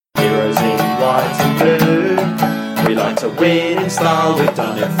white and blue. We like to win in style, we've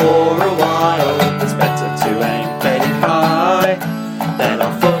done it for a while. It's better to aim fairly high, then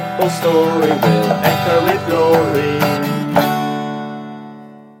our football story will echo with glory.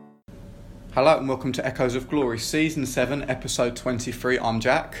 Hello and welcome to Echoes of Glory, Season 7, Episode 23. I'm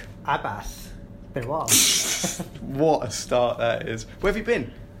Jack. Abbas. Been a while. What a start that is. Where have you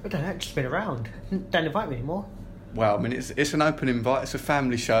been? I don't know, just been around. Don't invite me anymore. Well, I mean, it's an open invite. It's a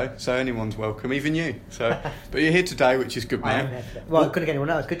family show, so anyone's welcome, even you. So, but you're here today, which is good, mate. Well, couldn't get anyone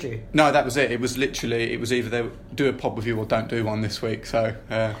else, could you? No, that was it. It was either they do a pod with you or don't do one this week. So,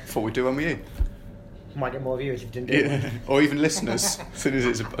 thought we'd do one with you. Might get more viewers if you didn't do it. Or even listeners. As soon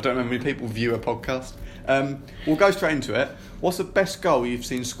as I don't know how many people view a podcast. We'll go straight into it. What's the best goal you've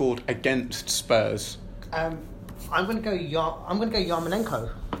seen scored against Spurs? I'm going to go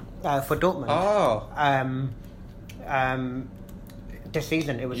Yarmolenko for Dortmund. This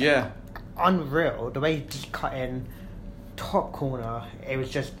season it was unreal. The way he just cut in top corner. It was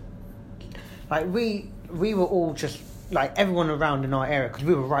just like we were all just like everyone around in our area because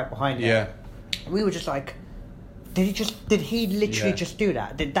we were right behind him. We were just like, did he literally just do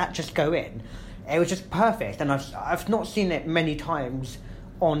that? Did that just go in? It was just perfect, and I've not seen it many times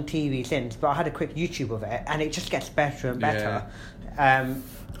on TV since, but I had a quick YouTube of it, and it just gets better and better.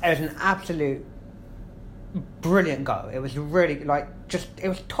 It was an absolute brilliant goal. It was really it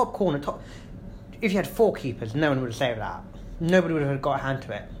was top corner, top. If you had four keepers, no one would have saved that. Nobody would have got a hand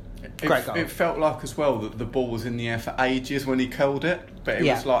to it. Great goal. It felt like as well that the ball was in the air for ages when he curled it, but it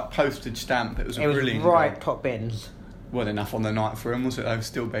was like postage stamp. It was brilliant. Right goal. Top bins. Well, enough on the night for him, was it? They were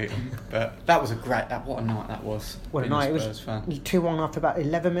still beaten, but that was what a night that was. What a night! It was 2-1 after about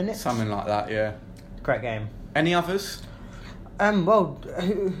 11 minutes. Something like that, yeah. Great game. Any others? Well,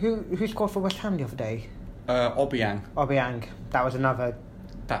 who scored for West Ham the other day? Obiang. That was another.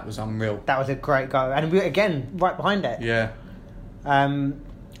 That was unreal. That was a great goal, and we again right behind it. Yeah.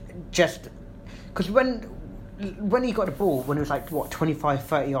 Just because when he got the ball, when it was like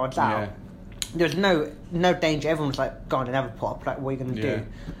 25-30 yards out, there was no danger. Everyone was like, "Go on, another pop! Like, what are you going to do?"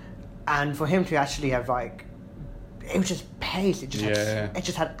 And for him to actually have it was just pace. It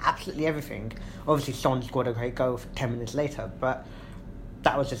just had absolutely everything. Obviously, Son scored a great goal 10 minutes later, but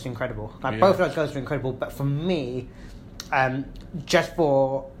that was just incredible. Both of those goals were incredible, but for me, just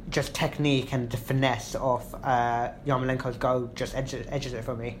technique and the finesse of Yarmolenko's goal just edges it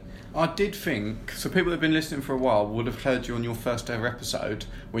for me. I did think, so people that have been listening for a while would have heard you on your first ever episode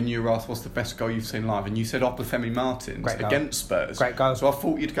when you were asked what's the best goal you've seen live, and you said Obafemi Martins against Spurs. Great goal. So I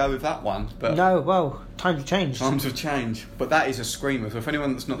thought you'd go with that one. But no, well, times have changed. But that is a screamer. So if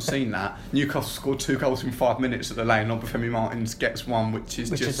anyone that's not seen that, Newcastle scored 2 goals in 5 minutes at the lane, Obafemi Martins gets one, which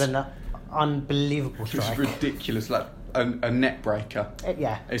is an unbelievable strike. It's ridiculous, like a net breaker.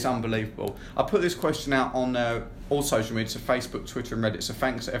 It's unbelievable. I put this question out on all social media, so Facebook, Twitter and Reddit, so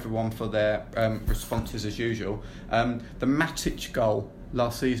thanks everyone for their responses as usual. The Matic goal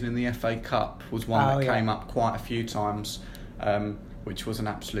last season in the FA Cup was one that came up quite a few times, which was an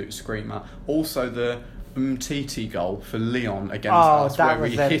absolute screamer. Also the Umtiti goal for Lyon against us, where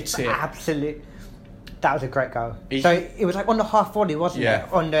he hit it. That was a great goal. So it was like on the half volley, wasn't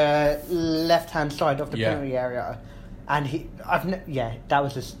it? On the left-hand side of the penalty area. And that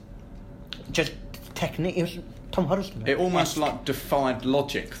was just technique. It was Tom Huddleston. It almost defied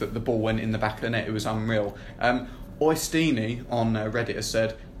logic that the ball went in the back of the net. It was unreal. Oistini on Reddit has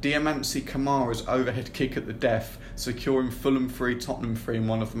said, Diamansi Kamara's overhead kick at the death, securing Fulham 3, Tottenham 3 in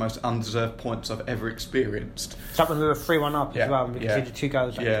one of the most undeserved points I've ever experienced. Something we were 3-1 up as well, and we conceded 2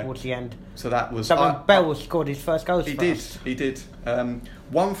 goals towards the end. So that was... Bell scored his first goals He did.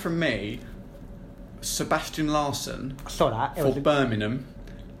 One from me, Sebastian Larsson. I saw that. For Birmingham.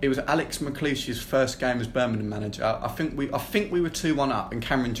 It was Alex McLeish's first game as Birmingham manager. I think we were 2-1 up, and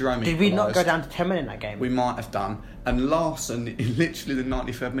Cameron Jerome Did we not go down to 10 men in that game? We might have done. And Larsson, in literally the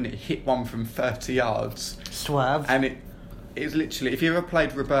 93rd minute, hit one from 30 yards. Swerve. And it is literally, if you ever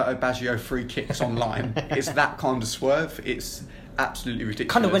played Roberto Baggio free kicks online, it's that kind of swerve. It's absolutely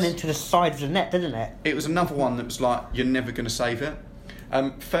ridiculous. Kind of went into the side of the net, didn't it? It was another one that was like, you're never going to save it.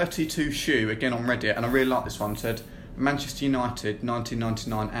 32 Shoe, again on Reddit, and I really like this one, said, Manchester United,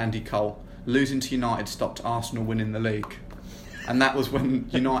 1999, Andy Cole. Losing to United stopped Arsenal winning the league. And that was when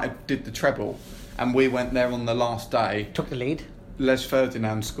United did the treble. And we went there on the last day. Took the lead. Les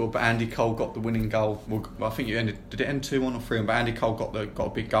Ferdinand scored, but Andy Cole got the winning goal. Well, I think did it end 2-1 or 3-1? But Andy Cole got a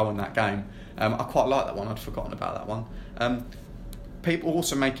big goal in that game. I quite like that one. I'd forgotten about that one. people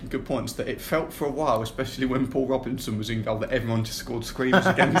also making good points that it felt for a while, especially when Paul Robinson was in goal, that everyone just scored screamers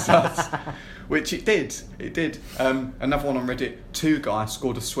against us, which it did. It did. Another one on Reddit, 2 guys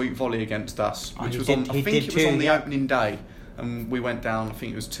scored a sweet volley against us, which was on. I think it was on the opening day, and we went down. I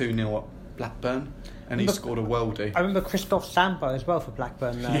think it was 2-0 at Blackburn. And he scored a worldie. I remember Christoph Sampo as well for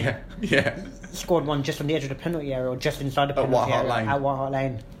Blackburn. Yeah. Scored one just on the edge of the penalty area, or just inside the penalty area at White Hart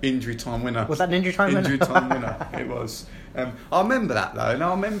Lane. Injury time winner. Was that an injury time winner? Injury time winner, it was. I remember that though, and I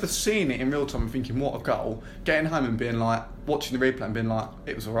remember seeing it in real time and thinking, what a goal. Getting home and being like, watching the replay and being like,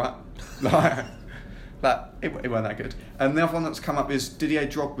 it was alright. It wasn't that good. And the other one that's come up is Didier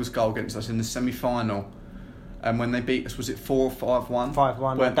Drogba's goal against us in the semi-final. And when they beat us, was it 4 or 5-1?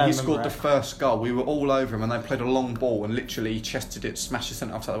 5-1. When he scored the first goal, we were all over him, and they played a long ball and literally chested it, smashed the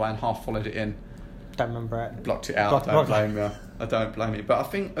centre half out of the way, and half followed it in. Don't remember it. Blocked it out. I don't blame you. I don't blame you. But I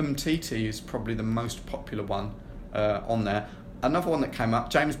think Umtiti is probably the most popular one on there. Another one that came up,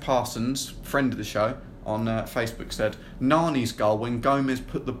 James Parsons, friend of the show, on Facebook said Nani's goal when Gomez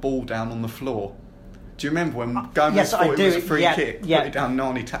put the ball down on the floor. Do you remember when Gomez thought it was a free kick, put it down,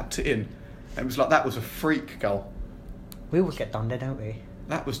 Nani tapped it in? It was like, that was a freak goal. We always get done there, don't we?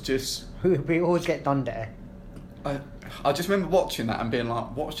 That was just... We always get done there. I just remember watching that and being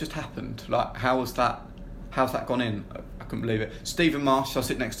like, what's just happened? Like, how's that gone in? I couldn't believe it. Stephen Marsh, I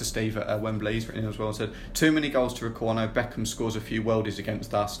sit next to Steve at Wembley, he's written in as well, said, too many goals to recall. I know Beckham scores a few worldies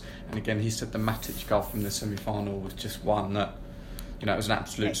against us. And again, he said the Matic goal from the semi-final was just one that, it was an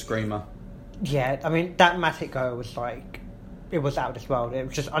absolute screamer. Yeah, I mean, that Matic goal was like... It was out as well. It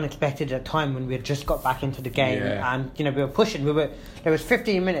was just unexpected at a time when we had just got back into the game, and we were pushing. There was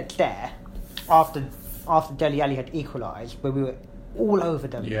 15 minutes there after Dele Alli had equalised, where we were all over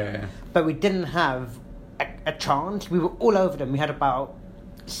them. Yeah. But we didn't have a chance. We were all over them. We had about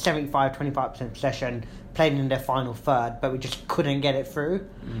 25% possession, played in their final third, but we just couldn't get it through.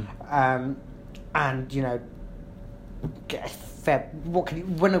 What can you,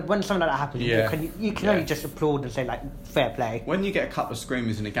 when something like that happens, you can only just applaud and say, like, fair play. When you get a couple of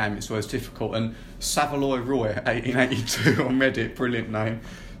screamers in a game, it's always difficult. And Savaloy Roy, 1882 on Reddit, brilliant name,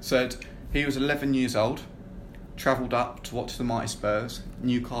 said he was 11 years old, travelled up to watch the mighty Spurs,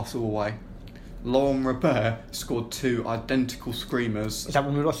 Newcastle away. Laurent Robert scored 2 identical screamers. Is that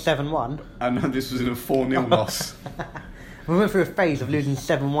when we lost 7-1? And this was in a 4-0 loss. We went through a phase of losing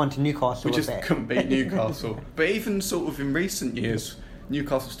 7-1 to Newcastle. We just couldn't beat Newcastle. But even sort of in recent years,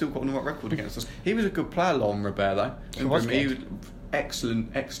 Newcastle still got on the right record against us. He was a good player, Laurent Robert, though. He was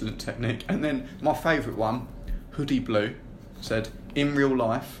excellent technique. And then my favourite one, Hoodie Blue, said, in real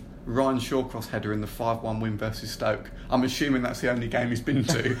life, Ryan Shawcross header in the 5-1 win versus Stoke. I'm assuming that's the only game he's been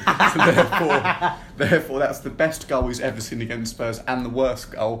to. So therefore, that's the best goal he's ever seen against Spurs, and the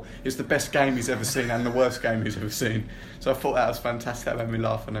worst goal. It's the best game he's ever seen and the worst game he's ever seen. So I thought that was fantastic. That made me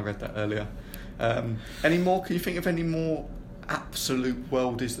laugh when I read that earlier. Any more? Can you think of any more absolute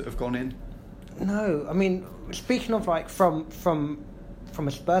worldies that have gone in? No, I mean, speaking of like from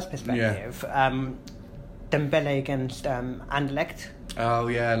a Spurs perspective, Dembele against Anderlecht. Oh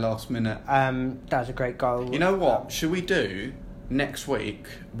yeah, last minute. That was a great goal. You know what? Should we do next week?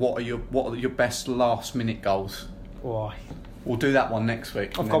 What are your best last minute goals? Oh. We'll do that one next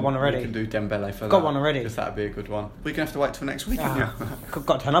week. I've got one already. We can do Dembele for that. Got one already. Because that'd be a good one. We're gonna have to wait till next week. Got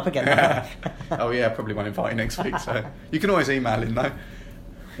to turn up again. Oh yeah, probably won't invite you next week. So you can always email in though.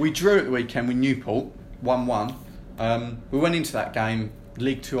 We drew at the weekend with Newport, 1-1. We went into that game,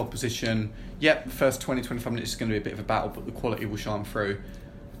 League 2 opposition. Yep, the first 20-25 minutes is going to be a bit of a battle, but the quality will shine through.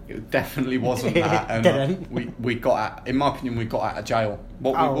 It definitely wasn't that. And we got out, in my opinion, we got out of jail.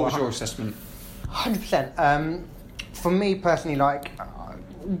 What was your assessment? 100%. For me personally, like,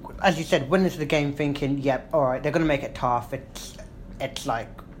 as you said, went into the game thinking, yep, all right, they're going to make it tough. It's like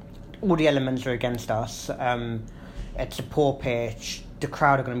all the elements are against us. It's a poor pitch. The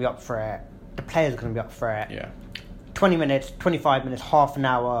crowd are going to be up for it. The players are going to be up for it. Yeah. 20 minutes, 25 minutes, half an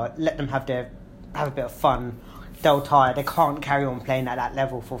hour, let them have a bit of fun. They'll tire. They can't carry on playing at that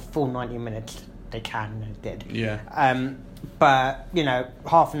level for full 90 minutes. They can, they did. Yeah. But,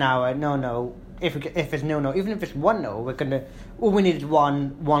 half an hour, no. If it's 0-0, even if it's 1-0, we're going to... All we need is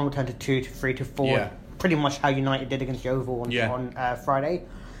 1 will turn to 2, to 3, to 4. Yeah. Pretty much how United did against Yeovil on Friday.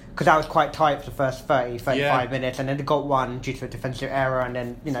 Because that was quite tight for the first 35 minutes, and then they got 1 due to a defensive error, and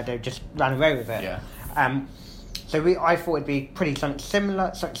then, they just ran away with it. Yeah. So I thought it'd be something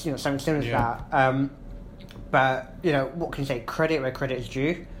similar to that. But what can you say? Credit where credit is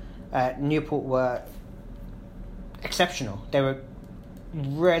due. Newport were exceptional. They were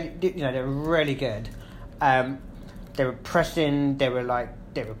really good. They were pressing. They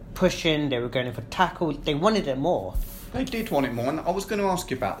were pushing. They were going in for tackles. They wanted it more. They did want it more, and I was going to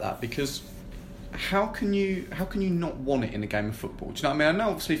ask you about that because how can you not want it in a game of football? Do you know what I mean? I know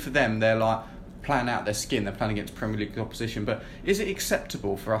obviously for them they're like playing out their skin, they're playing against Premier League opposition, but is it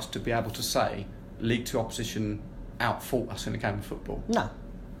acceptable for us to be able to say League Two opposition outfought us in a game of football? No,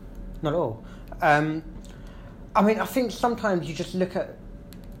 not at all. I mean, I think sometimes you just look at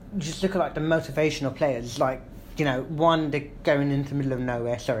like the motivation of players, like, you know, one, they're going into the middle of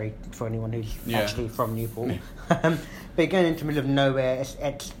nowhere. Sorry for anyone who's actually from Newport. Yeah. But going into the middle of nowhere,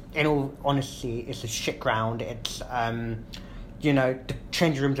 it's in all honesty, it's a shit ground. It's you know, the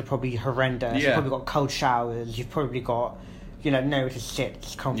changing rooms are probably horrendous. Yeah. You've probably got cold showers. You've probably got, you know, nowhere to sit.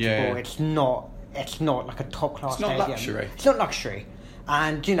 It's comfortable. Yeah. It's not like a top class. It's not stadium. Luxury. It's not luxury,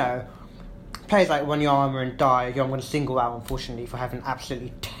 and you know, players like Wanyama and Dyer, I'm going to single out, unfortunately, for having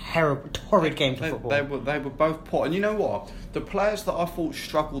absolutely torrid games of football. They were both poor. And you know what? The players that I thought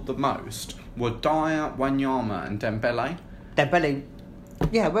struggled the most were Dyer, Wanyama and Dembele.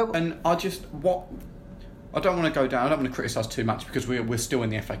 Yeah. Well, and I don't want to go down, I don't want to criticise too much because we're still in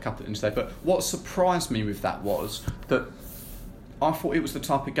the FA Cup at the end of the day, but what surprised me with that was that I thought it was the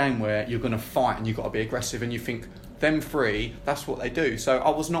type of game where you're going to fight and you've got to be aggressive, and you think them three, that's what they do. So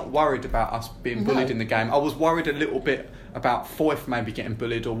I was not worried about us being bullied in the game. I was worried a little bit about Foyth maybe getting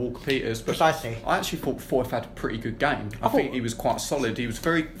bullied or Walker Peters. But precisely. I actually thought Foyth had a pretty good game. I think he was quite solid. He was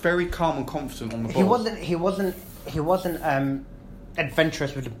very, very calm and confident on the ball. He wasn't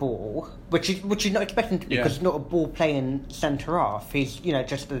adventurous with the ball, which you're not expecting to be, because he's not a ball playing centre half. He's, you know,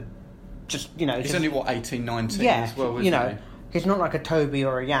 he's only 18, 19 as well, isn't he? He's not like a Toby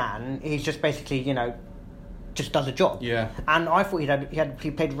or a Jan. He's just basically, you know, just does a job. Yeah. And I thought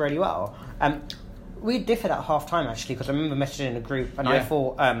he played really well. We differed at half time actually, because I remember messaging in a group, and I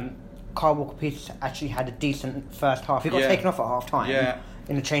thought Kyle Walker-Peters actually had a decent first half. He got taken off at half time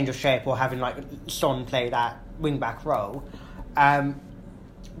in a change of shape, or having like Son play that wing back role.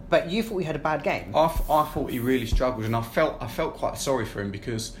 But you thought he had a bad game. I thought he really struggled, and I felt quite sorry for him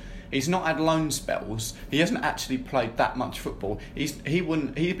because he's not had loan spells. He hasn't actually played that much football. He'd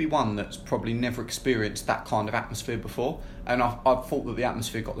be one that's probably never experienced that kind of atmosphere before, and I thought that the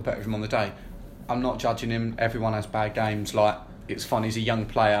atmosphere got the better of him on the day. I'm not judging him. Everyone has bad games. Like, it's fun. He's a young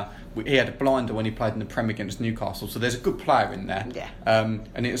player. He had a blinder when he played in the Prem against Newcastle, so there's a good player in there. Yeah.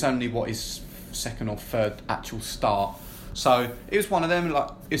 And it was only his second or third actual start. So it was one of them.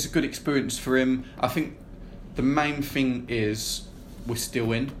 Like, it's a good experience for him. I think the main thing is we're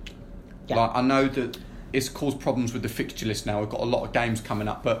still in. Yeah. Like, I know that it's caused problems with the fixture list now. We've got a lot of games coming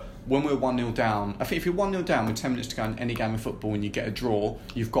up, but when we're 1-0 down, I think if you're 1-0 down with 10 minutes to go in any game of football and you get a draw,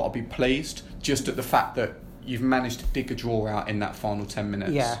 you've got to be pleased just at the fact that you've managed to dig a draw out in that final 10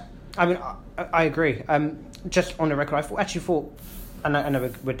 minutes. Yeah, I mean, I agree. Just on the record, I thought, and I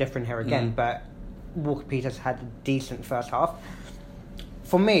know we're different here again, but Walker Peters had a decent first half.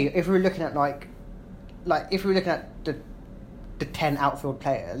 For me, if we were looking at the 10 outfield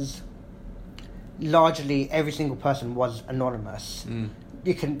players, largely every single person was anonymous.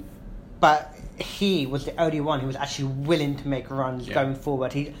 But he was the only one who was actually willing to make runs going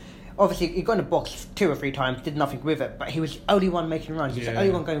forward. He got in the box 2 or 3 times, did nothing with it, but he was the only one making runs. He was the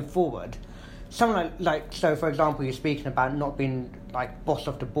only one going forward. Someone so for example, you're speaking about not being like boss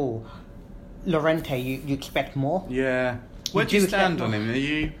of the ball. Llorente, you expect more. Yeah. Where do you stand on him? Are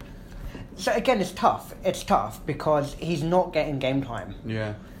you? So again, it's tough. It's tough because he's not getting game time.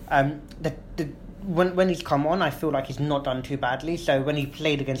 Yeah. When he's come on, I feel like he's not done too badly. So when he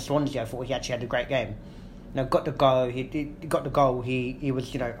played against Swansea, I thought he actually had a great game. You know, got the goal. He got the goal. He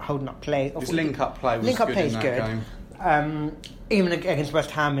was, you know, holding up play. His link-up play was good in that game. Even against West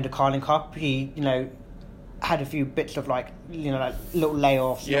Ham in the Carling Cup, he, you know, had a few bits of like little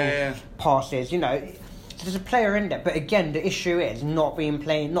layoffs, little passes. You know, there's a player in there. But again, the issue is not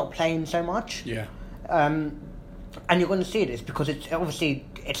playing so much. Yeah. And you're going to see this because it's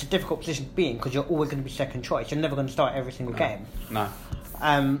a difficult position to be in, because you're always going to be second choice. You're never going to start every single game. No.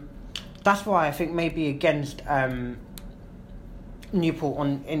 That's why I think maybe against Newport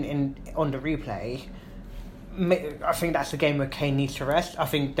on the replay, I think that's the game where Kane needs to rest. I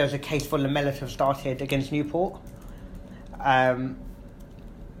think there's a case for Lamela to have started against Newport. I don't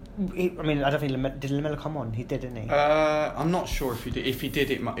think did Lamela come on? He did, didn't he? I'm not sure if he did. If he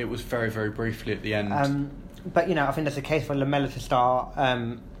did, it was very, very briefly at the end. But you know, I think there's a case for Lamela to start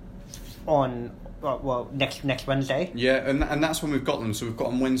on next Wednesday. Yeah, and that's when we've got them. So we've got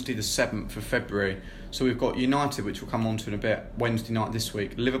on Wednesday the 7th of February. So we've got United, which we'll come on to in a bit, Wednesday night this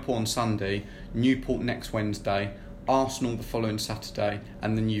week. Liverpool on Sunday, Newport next Wednesday, Arsenal the following Saturday,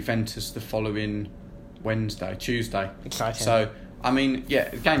 and then Juventus the following Tuesday. Exciting. So I mean, yeah,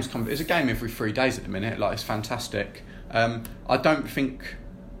 the games come. It's a game every 3 days at the minute. Like, it's fantastic. I don't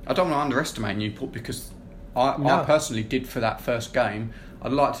want to underestimate Newport because I personally did for that first game.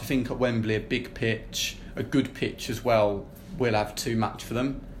 I'd like to think at Wembley, a big pitch, a good pitch as well, will have too much for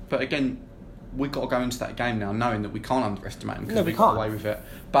them. But again, we've got to go into that game now knowing that we can't underestimate them because we got away with it.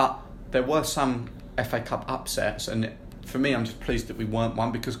 But there were some FA Cup upsets, and for me, I'm just pleased that we weren't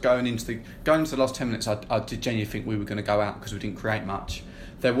one because going into the last 10 minutes, I did genuinely think we were going to go out because we didn't create much.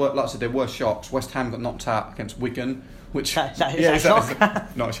 There were shocks. West Ham got knocked out against Wigan, which is that a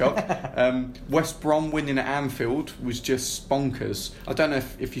shock? Not a shock. West Brom winning at Anfield was just bonkers. I don't know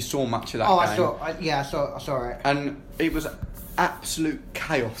if you saw much of that game. I saw it. And it was absolute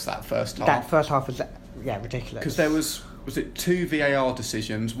chaos that first half. That first half was ridiculous. Because there was it 2 VAR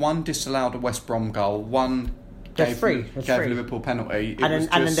decisions? One disallowed a West Brom goal. One gave Liverpool penalty. And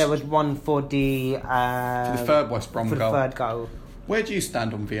then there was one for the third West Brom goal. For the third goal. Where do you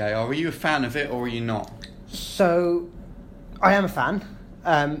stand on VAR? Are you a fan of it or are you not? So, I am a fan.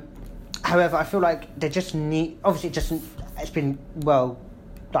 However, I feel like they just need... Obviously, it's been well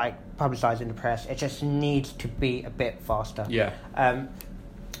publicised in the press. It just needs to be a bit faster. Yeah.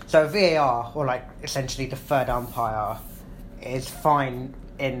 So VAR, or essentially the third umpire, is fine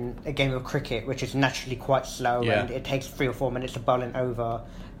in a game of cricket, which is naturally quite slow, and it takes 3 or 4 minutes to bowl it over.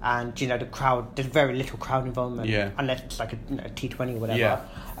 And the crowd, there's very little crowd involvement, unless it's like a T20 or whatever.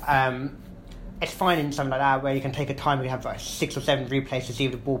 Yeah. It's fine in something like that where you can take a time where you have 6 or 7 replays to see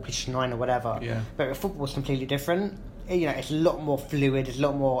if the ball pitched 9 or whatever. Yeah. But with football, it's completely different. It's a lot more fluid, it's a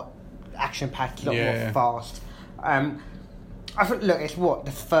lot more action-packed, a lot more fast. I think, look, it's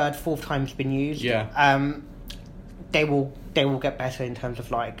the third, fourth time it's been used. Yeah. They will get better in terms of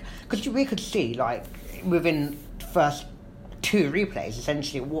because we could see within the first 2 replays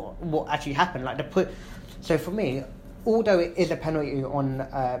essentially what actually happened. So for me, although it is a penalty on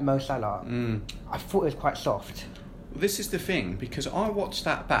Mo Salah, I thought it was quite soft. This is the thing, because I watched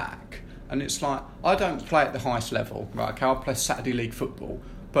that back and it's I don't play at the highest level, right? Okay, I play Saturday League football,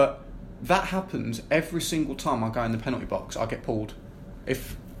 but that happens every single time I go in the penalty box. I get pulled.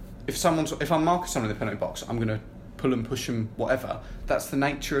 If I'm marking someone in the penalty box, I'm going to pull and push them, whatever. That's the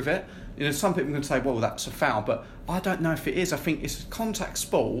nature of it. Some people can say, well, that's a foul, but I don't know if it is. I think it's a contact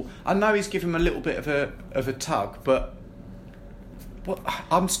sport. I know he's given him a little bit of a tug, but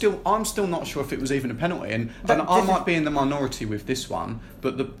I'm still not sure if it was even a penalty. And I might be in the minority with this one,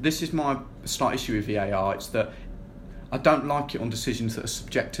 but this is my slight issue with VAR. It's that I don't like it on decisions that are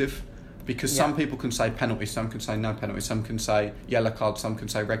subjective. Because some people can say penalty, some can say no penalty, some can say yellow card, some can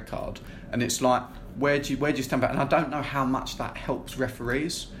say red card, and it's where do you stand back? And I don't know how much that helps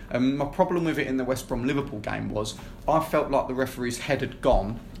referees. My problem with it in the West Brom Liverpool game was I felt like the referee's head had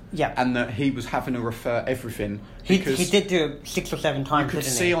gone, and that he was having to refer everything. He did do it 6 or 7 times. You could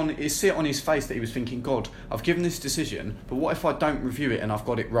see it on his face that he was thinking, God, I've given this decision, but what if I don't review it and I've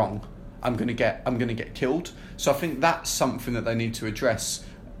got it wrong? I'm gonna get killed. So I think that's something that they need to address.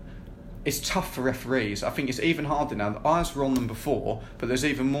 It's tough for referees. I think it's even harder now. The eyes were on them before, but there's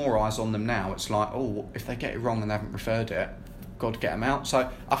even more eyes on them now. It's if they get it wrong and they haven't referred it, God, get them out. So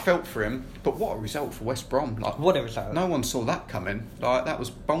I felt for him, but what a result for West Brom. What a result. No one saw that coming. That was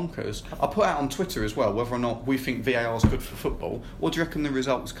bonkers. I put out on Twitter as well whether or not we think VAR is good for football. What do you reckon the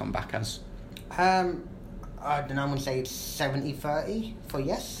results come back as? I don't know, I'm going to say 70-30 for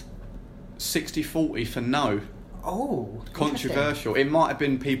yes. 60-40 for no. Oh, controversial. It might have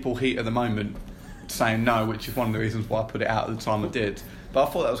been people heat at the moment saying no, which is one of the reasons why I put it out at the time I did. But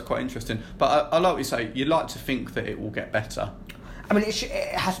I thought that was quite interesting. But I like what you say, you'd like to think that it will get better. I mean, it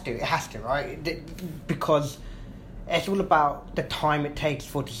has to, right? Because it's all about the time it takes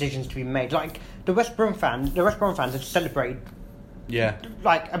for decisions to be made. The West Brom fans had celebrated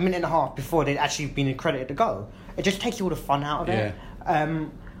a minute and a half before they'd actually been accredited to go. It just takes all the fun out of it.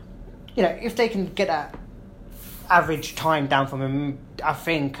 If they can get that average time down from him, I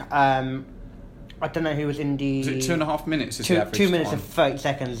think I don't know who was in the... Is it 2.5 minutes is the average 2 minutes time? and 30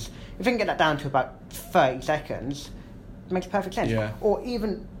 seconds. If we can get that down to about 30 seconds, it makes perfect sense. Yeah. Or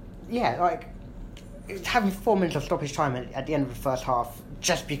even, having 4 minutes of stoppage time at the end of the first half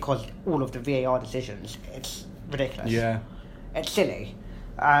just because all of the VAR decisions, it's ridiculous. Yeah. It's silly.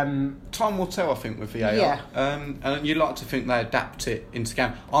 Time will tell, I think, with VAR. Yeah. And you'd like to think they adapt it into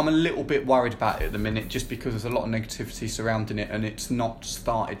game. I'm a little bit worried about it at the minute, just because there's a lot of negativity surrounding it, and it's not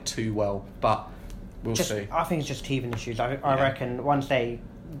started too well. But we'll see. I think it's just teething issues. I reckon once they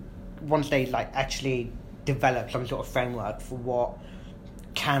actually develop some sort of framework for what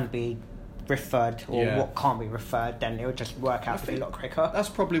can be referred or what can't be referred, then it would just work out to be a lot quicker. That's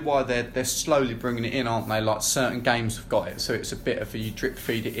probably why they're slowly bringing it in, aren't they? Like certain games have got it, so it's a bit of you drip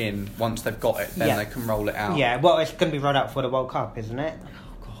feed it in. Once they've got it, then they can roll it out. Yeah, well, it's going to be rolled out for the World Cup, isn't it?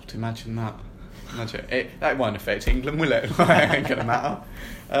 Oh God, imagine that. That won't affect England, will it? It ain't going to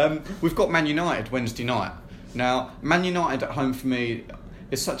matter. We've got Man United Wednesday night. Now, Man United at home for me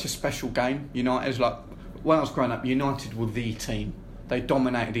is such a special game. United, like when I was growing up, United were the team. They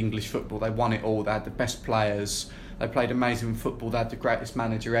dominated English football. They won it all. They had the best players. They played amazing football. They had the greatest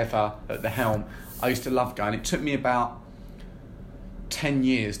manager ever at the helm. I used to love going. It took me about 10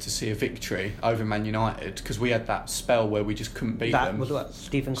 years to see a victory over Man United because we had that spell where we just couldn't beat them. That was what,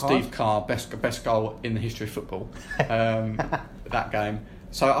 Steve Carr, best goal in the history of football. That game.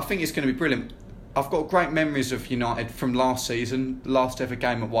 So I think it's going to be brilliant. I've got great memories of United from last season, last ever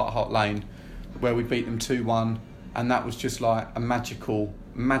game at White Hart Lane, where we beat them 2-1. And that was just like a magical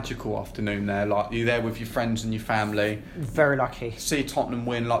afternoon there. Like you're there with your friends and your family. Very lucky. See Tottenham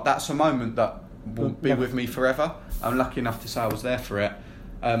win. Like that's a moment that will be with me forever. I'm lucky enough to say I was there for it.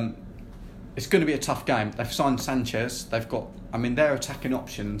 It's going to be a tough game. They've signed Sanchez. They've got, their attacking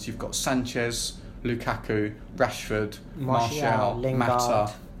options. You've got Sanchez, Lukaku, Rashford, Martial,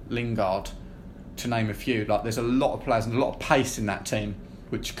 Mata, Lingard, to name a few. Like there's a lot of players and a lot of pace in that team,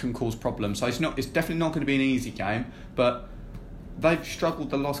 which can cause problems. So it's definitely not going to be an easy game, but they've struggled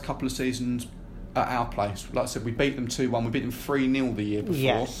the last couple of seasons at our place. Like I said, we beat them 2-1, we beat them 3-0 the year before.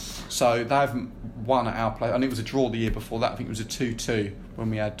 Yes. So they haven't won at our place. And it was a draw the year before that. I think it was a 2-2 when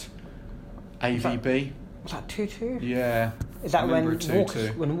we had AVB. Was that 2-2? Yeah. Is that when Walker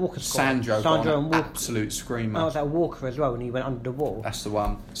scored? Sandro and Walker. Absolute screamer. Oh, was that Walker as well when he went under the wall? That's the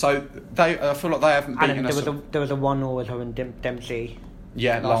one. So I feel like they haven't beaten us. There was a 1-0 with her and Dempsey.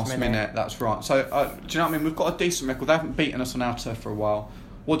 Yeah, last minute, that's right. So, do you know what I mean? We've got a decent record. They haven't beaten us on our turf for a while.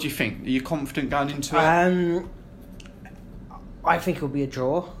 What do you think? Are you confident going into it? I think it'll be a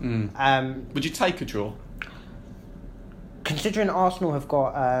draw. Would you take a draw? Considering Arsenal have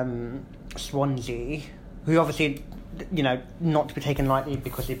got Swansea, who obviously, not to be taken lightly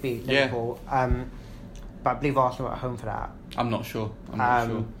because they beat Liverpool, but I believe Arsenal are at home for that. I'm not sure.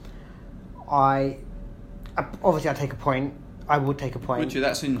 Obviously, I take a point. I would take a point. Would you?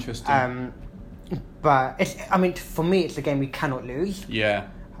 That's interesting. But for me, it's a game we cannot lose. Yeah.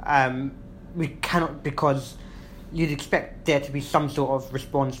 We cannot, because you'd expect there to be some sort of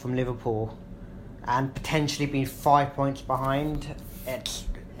response from Liverpool, and potentially being 5 points behind, it's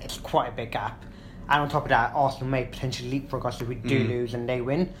quite a big gap. And on top of that, Arsenal may potentially leapfrog us if we do lose and they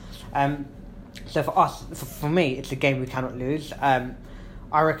win. So for us, for me, it's a game we cannot lose.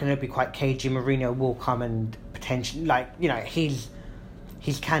 I reckon it'll be quite cagey. Mourinho will come and potentially,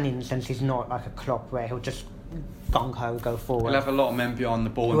 he's canny in the sense he's not like a Klopp where he'll just gung-ho go forward. He'll have a lot of men behind the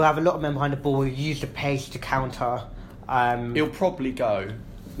ball. He'll use the pace to counter. He'll probably go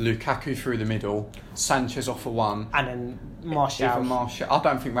Lukaku through the middle, Sanchez off for one, and then Martial. I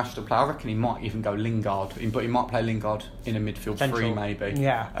don't think Rashford will play. I reckon he might even go Lingard, but he might play Lingard in a midfield three maybe.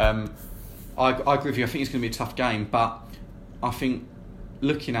 Yeah. I agree with you. I think it's going to be a tough game, but I think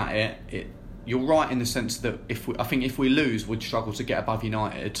looking at it, you're right in the sense that if we lose, we'd struggle to get above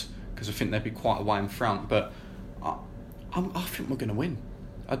United because I think they'd be quite a way in front. But I think we're going to win.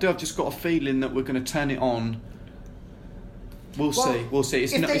 I do. I've just got a feeling that we're going to turn it on. We'll see.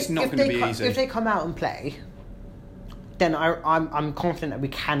 It's not going to be easy. If they come out and play, then I'm confident that we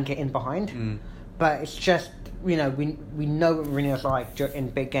can get in behind. But it's just we know what Mourinho's like in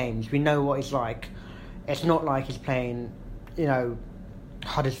big games. We know what he's like. It's not like he's playing,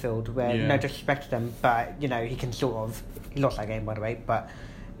 Huddersfield, where no disrespect to them, but he can he lost that game by the way, but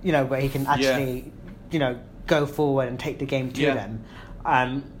where he can actually go forward and take the game to them.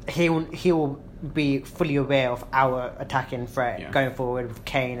 He will be fully aware of our attacking threat going forward with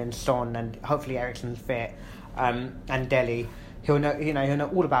Kane and Son, and hopefully Eriksen's fit, and Dele. He'll know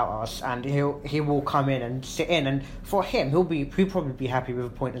all about us, and he will come in and sit in, and for him he'll probably be happy with a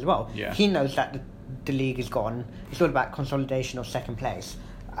point as well. He knows that the league is gone. It's all about consolidation of second place.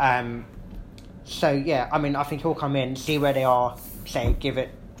 I think he'll come in, see where they are, say give it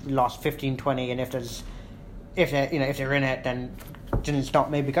last 15-20, and if they're in it, then start,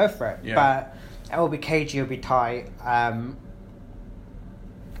 maybe go for it. But it'll be cagey, it'll be tight.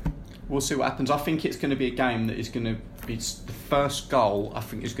 We'll see what happens. I think it's going to be a game that is going to be the first goal. I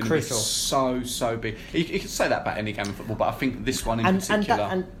think is going to be so big. You can say that about any game of football, but I think this one in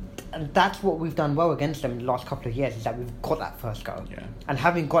particular. And that's what we've done well against them in the last couple of years, is that we've got that first goal. Yeah. And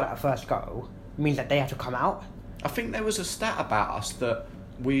having got that first goal means that they have to come out. I think there was a stat about us that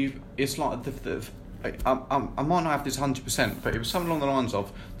it's like I might not have this 100%, but it was something along the lines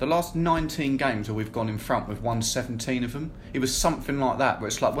of the last 19 games where we've gone in front, we've won 17 of them. It was something like that, where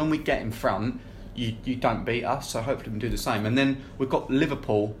it's like when we get in front, you don't beat us, so hopefully we can do the same. And then we've got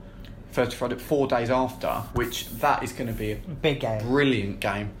Liverpool Thursday, Friday, 4 days after, which that is going to be a big game, brilliant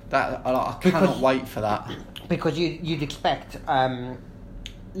game. That I cannot wait for that. Because you'd expect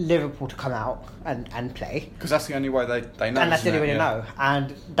Liverpool to come out and play, because that's the only way they know. And that's the only way they know,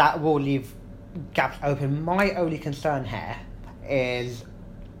 and that will leave gaps open. My only concern here is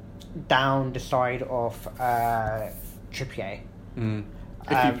down the side of Trippier.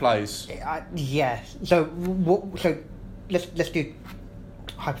 If he plays, yeah. So let's do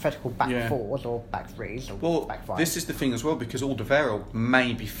hypothetical back fours or back threes or back fives. This is the thing as well, because Alderweireld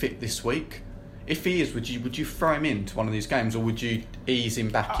may be fit this week. If he is, would you throw him into one of these games, or would you ease him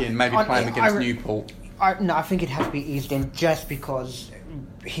back in, maybe play him against Newport? No, I think it'd have to be eased in, just because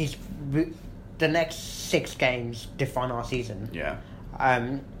the next 6 games define our season. Yeah.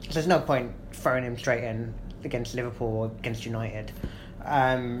 So there's no point throwing him straight in against Liverpool or against United.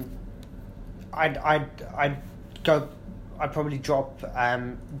 I'd probably drop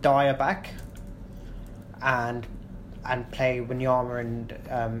Dyer back and play Wanyama, and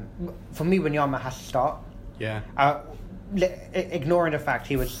for me Wanyama has to start. Yeah. Ignoring the fact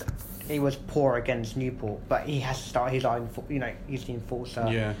he was poor against Newport, but he has to start. He's the enforcer.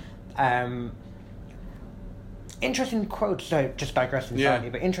 Yeah. Interesting quotes. So just digressing slightly,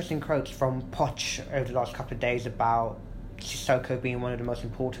 but interesting quotes from Poch over the last couple of days about Sissoko being one of the most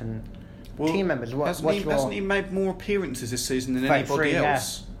important team members. Hasn't he made more appearances this season than anybody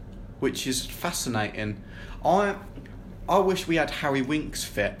else? Which is fascinating. I wish we had Harry Winks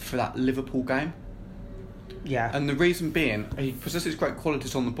fit for that Liverpool game. Yeah. And the reason being, he possesses great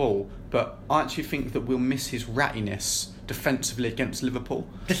qualities on the ball, but I actually think that we'll miss his rattiness defensively against Liverpool.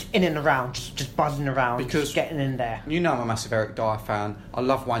 Just in and around, just buzzing around, because just getting in there. You know I'm a massive Eric Dyer fan. I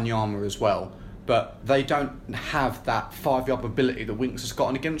love Wanyama as well. But they don't have that 5-yard mobility that Winks has got.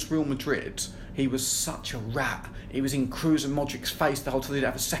 And against Real Madrid, he was such a rat. He was in Kroos and Modric's face the whole time. They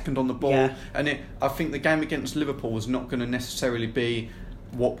didn't have a second on the ball. Yeah. And I think the game against Liverpool was not going to necessarily be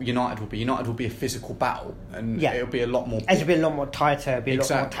what United will be. United will be a physical battle, and it'll be a lot more. It'll be a lot more tighter. It'll be a lot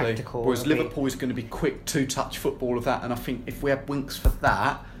more tactical. Whereas Liverpool is going to be quick, 2-touch football of that. And I think if we have Winks for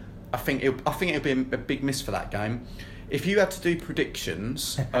that, I think it'll be a big miss for that game. If you had to do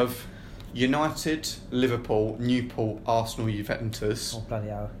predictions of United, Liverpool, Newport, Arsenal, Juventus. Oh, bloody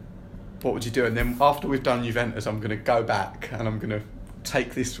hell. What would you do? And then after we've done Juventus, I'm going to go back and I'm going to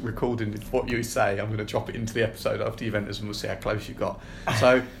take this recording, what you say, I'm going to drop it into the episode after Juventus, and we'll see how close you got.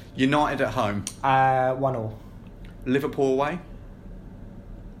 So, United at home. 1-1. Liverpool away.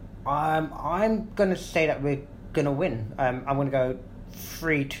 I'm going to say that we're going to win. I'm going to go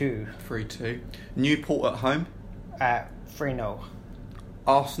 3-2. 3-2. Newport at home. 3-0.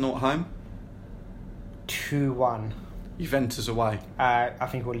 Arsenal at home. 2-1. Juventus away. I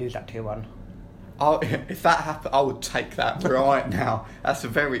think we'll lose that 2-1. If that happened, I would take that right now. That's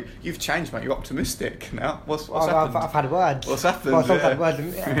you've changed, mate. You're optimistic now. What's happened? I've had words. What's happened? I've had words.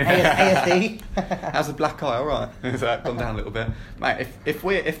 ASD. How's the black eye? All right. Has that gone down a little bit, mate?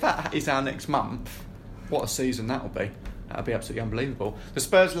 If that is our next month, what a season that'll be. That'll be absolutely unbelievable. The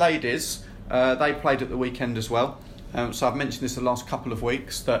Spurs ladies, they played at the weekend as well. So I've mentioned this the last couple of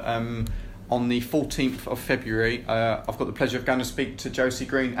weeks that on the 14th of February, I've got the pleasure of going to speak to Josie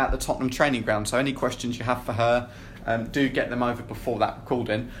Green at the Tottenham training ground. So any questions you have for her, do get them over before that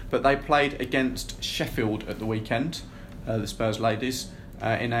recording. But they played against Sheffield at the weekend, the Spurs ladies,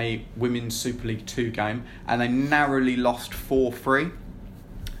 in a Women's Super League 2 game, and they narrowly lost 4-3.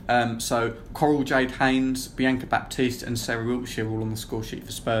 So Coral Jade Haynes, Bianca Baptiste and Sarah Wiltshire all on the score sheet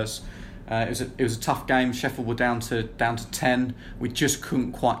for Spurs. It was a tough game. Sheffield were down to 10. We just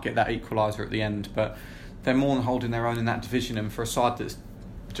couldn't quite get that equaliser at the end, but they're more than holding their own in that division. And for a side that's, do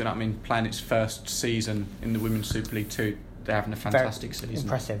you know what I mean, playing its first season in the Women's Super League 2, they're having a fantastic season.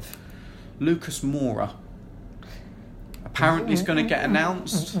 Impressive. Lucas Moura. Apparently he's going to get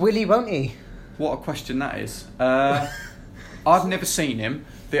announced. Will he, won't he? What a question that is. I've never seen him.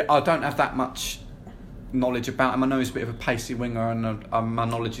 I don't have that much knowledge about him. I know he's a bit of a pacey winger, and my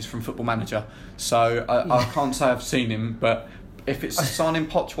knowledge is from Football Manager, so I can't say I've seen him, but if it's a signing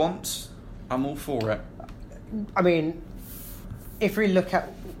Poch wants, I'm all for it. I mean, if we look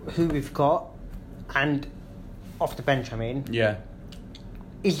at who we've got and off the bench, yeah,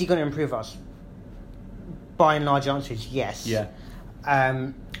 is he going to improve us? By and large, the answer is yes. Yeah.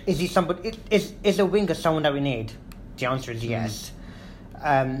 Is he somebody? Is a winger someone that we need? The answer is yes.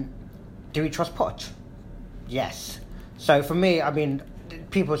 Do we trust Poch? Yes. So for me,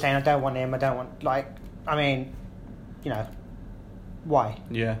 people saying, I don't want him, I mean, why?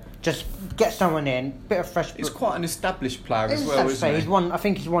 Yeah. Just get someone in, bit of fresh... He's quite an established player as well, isn't he? I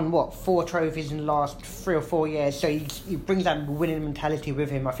think he's won, 4 trophies in the last 3 or 4 years, so he brings that winning mentality with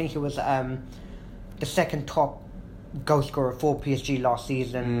him. I think he was the second top goal scorer for PSG last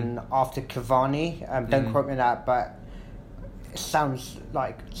season after Cavani. Don't quote me on that, but it sounds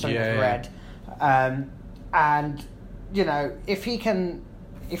like something I've read. And, if he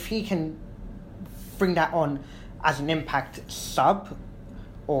can bring that on as an impact sub,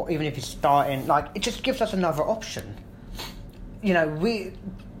 or even if he's starting, it just gives us another option.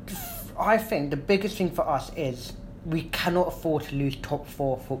 I think the biggest thing for us is we cannot afford to lose top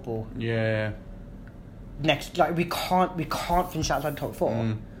 4 football. Yeah. We can't finish outside top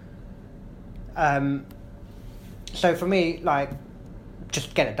 4. So for me,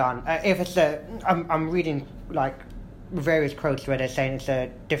 just get it done. If it's I'm reading various quotes where they're saying it's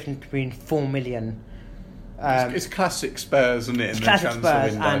a difference between 4 million. It's classic Spurs, isn't it? It's classic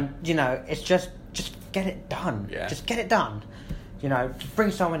Spurs, and it's just get it done. Yeah. Just get it done. Just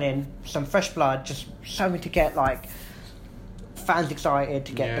bring someone in, some fresh blood, just something to get fans excited,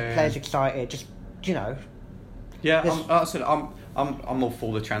 to get the players excited. Just Yeah, I'm all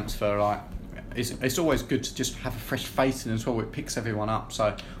for the transfer. It's always good to just have a fresh face in as well. It picks everyone up.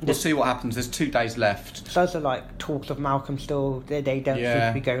 So we'll see what happens. There's 2 days left. So those are talks of Malcolm still. They don't seem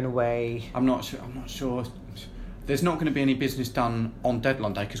to be going away. I'm not sure. There's not going to be any business done on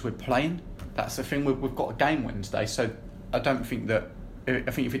deadline day because we're playing. That's the thing. We've got a game Wednesday, so I don't think that.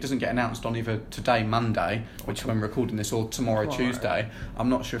 I think if it doesn't get announced on either today, Monday, which when we're recording this, or tomorrow, Tuesday, I'm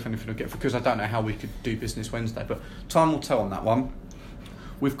not sure if anything will get, because I don't know how we could do business Wednesday. But time will tell on that one.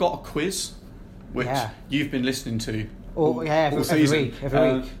 We've got a quiz, which you've been listening to. Every week.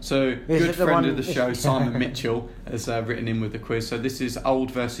 So, good friend of the show, Simon Mitchell, has written in with the quiz. So this is old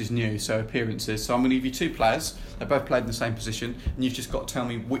versus new, so appearances. So I'm going to give you 2 players. They both played in the same position, and you've just got to tell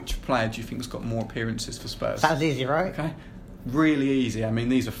me which player do you think has got more appearances for Spurs. Sounds easy, right? Okay. Really easy. I mean,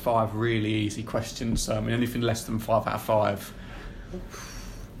 these are 5 really easy questions. So, anything less than 5 out of 5,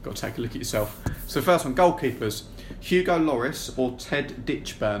 got to take a look at yourself. So first one, goalkeepers. Hugo Lloris or Ted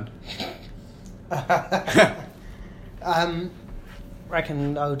Ditchburn?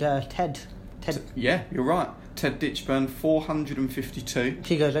 Reckon Ted. Yeah, you're right. Ted Ditchburn, 452.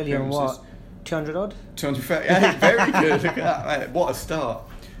 He goes earlier on what? 200 odd? 230. Yeah, very good. Look at that, mate. What a start.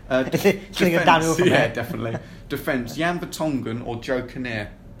 It's going to go downhill from there. Definitely. Defence, Jan Vertonghen or Joe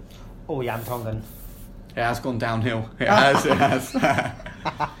Kinnear? Oh, Jan Vertonghen. It has gone downhill. It has.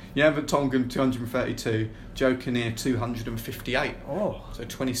 Jan Vertonghen, 232. Joe Kinnear, 258. Oh. So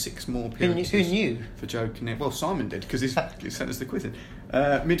 26 more appearances. Who knew? For Joe Kinnear. Well, Simon did, because he sent us the quiz in.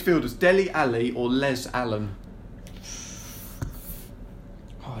 Midfielders, Dele Alli or Les Allen?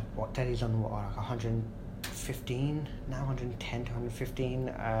 Oh, what? Dele's on what? 115? Now 110 to 115.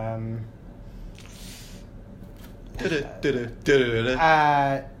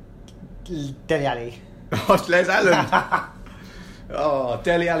 Dele Alli. Oh, Les Allen.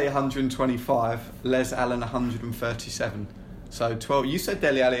 Dele Alli 125, Les Allen 137. So 12. You said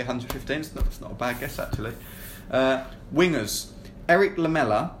Dele Alli 115. It's not a bad guess actually. Wingers, Eric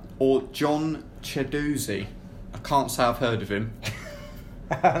Lamela or John Cheduzzi? I can't say I've heard of him.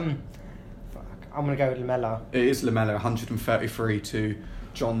 I'm gonna go with Lamela. It is Lamela, 133 to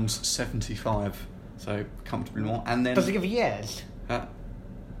John's 75. So comfortably more. And then does he give years? Has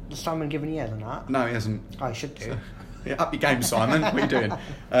Simon given years on that? No, he hasn't. Oh, he should do. So, yeah, up your game, Simon. What are you doing?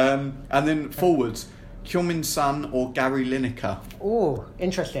 And then forwards, Heung-min Son or Gary Lineker? Oh,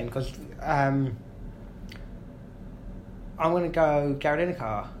 interesting, because I'm going to go Gary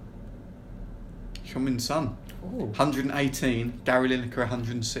Lineker. Heung-min Son, 118. Gary Lineker,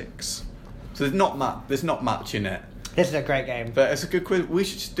 106. So there's not much in it. This is a great game. But it's a good quiz. We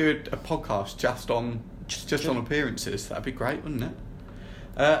should just do a podcast just on appearances. That'd be great, wouldn't it?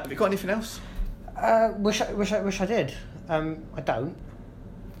 Have you got anything else? Wish I did. I don't.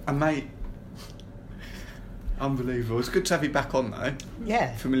 And mate, unbelievable. It's good to have you back on though.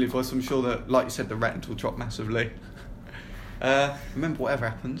 Yeah. Familiar voice. I'm sure that, like you said, the rent will drop massively. Remember, whatever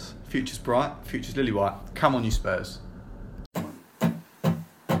happens, future's bright, future's lily white. Come on, you Spurs.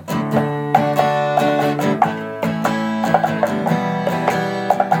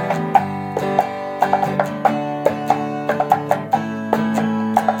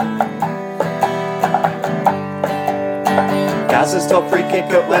 Gazza's top free kick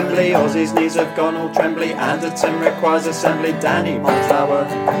at Wembley, Aussie's knees have gone all trembly, Anderton requires assembly, Danny Monflower,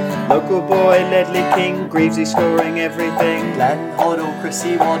 local boy Ledley King, Greavesy scoring everything, Glenn Hoddle,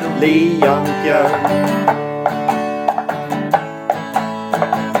 Chrissy Waddle, Lee Young-Pyo.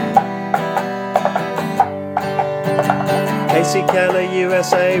 Casey Keller,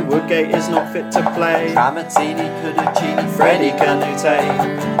 USA, Woodgate is not fit to play. Tramezzini, Cudicini, Freddie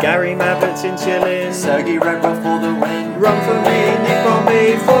Canute, Gary Mabbutt in Chillin, Sergei Rebrov for the win. Run for me, Nick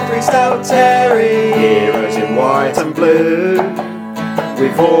Bromley, 4-3 Stout Terry. Heroes in white and blue.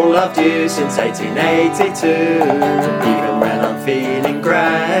 We've all loved you since 1882. Even when I'm feeling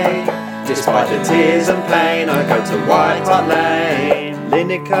grey, despite the tears and pain, I go to White Hart Lane.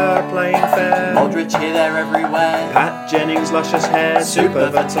 Lineker playing fair, Aldrich here, there, everywhere. Pat Jennings, luscious hair,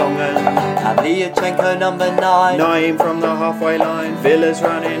 Super Vertonghen, Pavlyuchenko, number 9. Naeem from the halfway line, Villas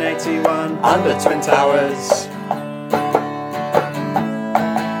running 81, under Twin Towers.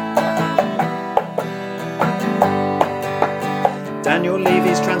 Daniel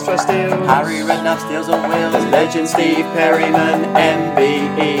Levy's transfer steals, Harry Redknapp steals on wheels. legend Steve Perryman,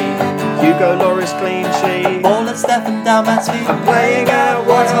 MBE, Hugo Lloris clean sheet, Ball and Stefan Dalmaty. playing out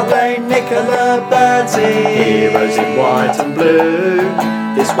White Hart Lane, Nicola Bertie. Heroes in white and blue.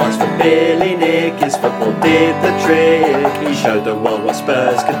 This one's for Billy Nick, his football did the trick. He showed the world what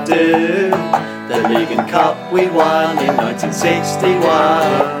Spurs could do. The League and Cup we won in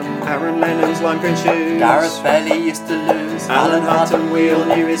 1961. Aaron Lennon's lime green shoes, Gareth Bailey used to lose. Alan Hutton Wheel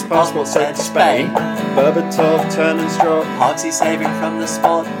knew his passport said Spain. Berbatov, Turn and Strop, Parksy saving from the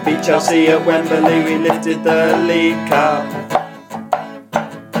spot. beat Chelsea at Wembley, we lifted the League Cup.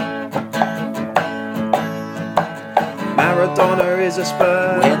 Maradona is a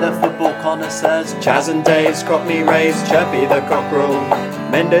Spur. We're the football connoisseurs. Chaz and Dave, Scott me raves, Chirpy the cockerel.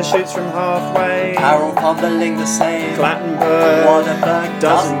 Mendes shoots from halfway. Carroll fumbling the save. Clattenburg Waterberg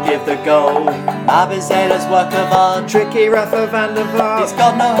doesn't give the goal. Mabizela's work of art. Tricky Rafa van der He's Vaart.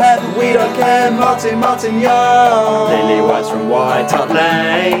 got no hair, but We don't care, Martin Young. Lily White's from White Hart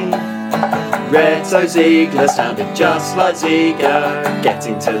Lane. Redzo Ziegler sounded just like Ziegler.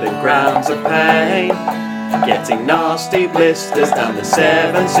 Getting to the grounds of pain. Getting nasty blisters down the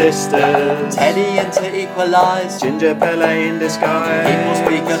Seven Sisters. Teddy in to equalise. Ginger Pele in disguise. People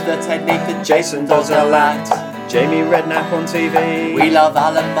speak of the technique that Jason Dozell lacked. Jamie Redknapp on TV. We love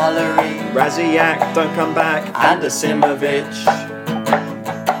Alan Mullery. Raziak, don't come back. And Asimovic.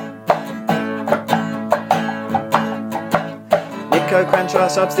 Nico Cranshaw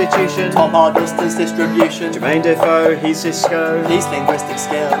substitution. Tom Hiddleston's distribution. Jermaine Defoe, he's Cisco. These linguistic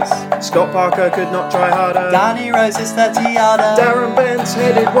skills. Scott Parker could not try harder. Danny Rose's 30-yarder. Darren Bent's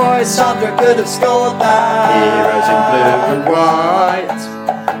headed wide. Sandra could have scored that. Heroes in blue and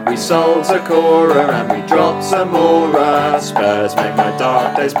white. We sold Zakora and we dropped Zamora. Spurs make my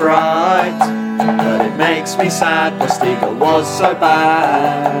dark days bright, but it makes me sad. Postiga was so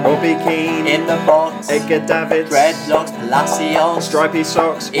bad. Robbie Keane In the box. Edgar Davids, Dreadlocks, Palacios. stripy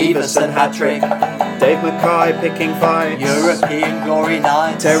socks, Everson hat-trick. Dave Mackay picking fights. European glory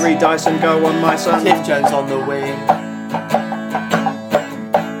nights. Terry Dyson, go on my son. Cliff Jones on the wing.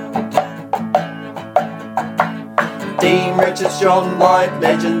 Dean Richards, John White,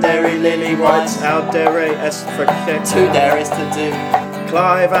 legendary Lily Whites, Al Dere, Esfrakek, 2 there is to do.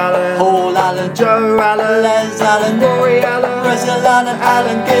 Clive Allen, Paul Allen. Joe Allen, Les Allen. Rory Allen, Brazil Allen.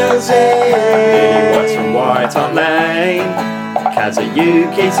 Alan Gilsey, Lily White's from White Hart Lane,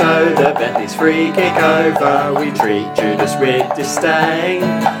 Kazuyuki Toda, Bentley's free kick over, we treat Judas with disdain.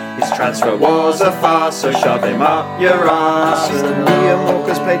 His transfer was a farce, so shove him up your arse. And Liam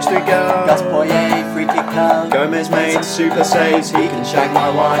Walker's page 3 Gus girl, Poirier, free kick club. Gomez made super saves, he can shag my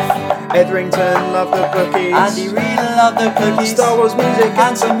wife. Etherington loved the bookies. Andy Reid loved the cookies. Star Wars music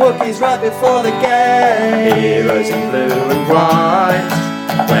and some Wookiees right before the game. Heroes in blue and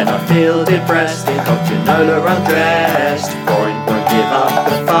white. When I feel depressed, in Ginola undressed. Freund won't give up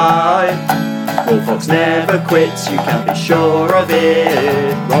the fight. Wolfox never quits, you can be sure of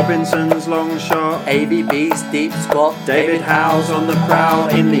it. Robinson's long shot. AVB's deep squat. David Howe's on the prowl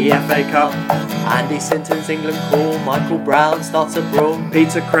in the FA Cup. Andy Sinton's England call. Michael Brown starts a brawl.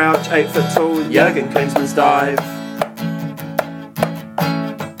 Peter Crouch, 8 foot tall. Jurgen Klinsmann's dive.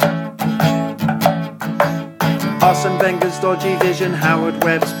 Arsene Wenger's dodgy vision. Howard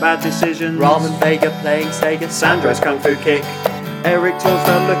Webb's bad decisions. Raman Vega playing Sega. Sandro's kung fu kick. Eric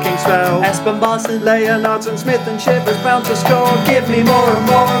Torsveld looking swell. Espen Barson. Leonardson, Smith and Shivers bound to score. Give me more and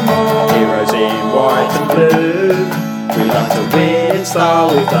more and more. Heroes in white and blue. We like to win in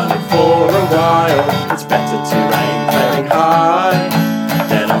style, we've done it for a while. It's better to aim playing high.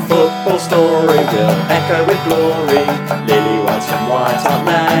 Then our football story will echo with glory. Lily White's from White Hart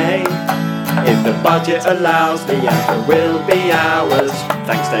Lane. If the budget allows, the anchor will be ours.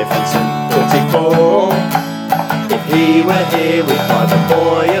 Thanks Dave Henson, 44. If he were here, we'd buy the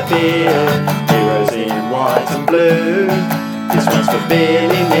boy a beer. Heroes in white and blue. This one's for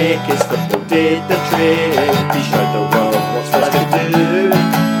Billy Nick, his football did the trick. He showed the world what's for us to do?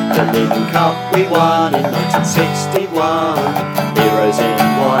 The League Cup we won in 1961, heroes in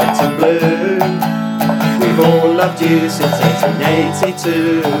white and blue. We've all loved you since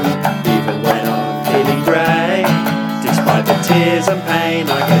 1882, even when I'm feeling grey. Despite the tears and pain,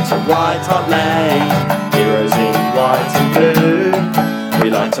 I go to White Hart Lane. Heroes in white and blue. We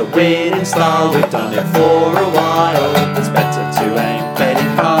like to win in style, we've done it for a while. It's better to aim fairly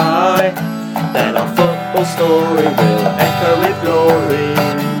high, then our football story will echo with glory.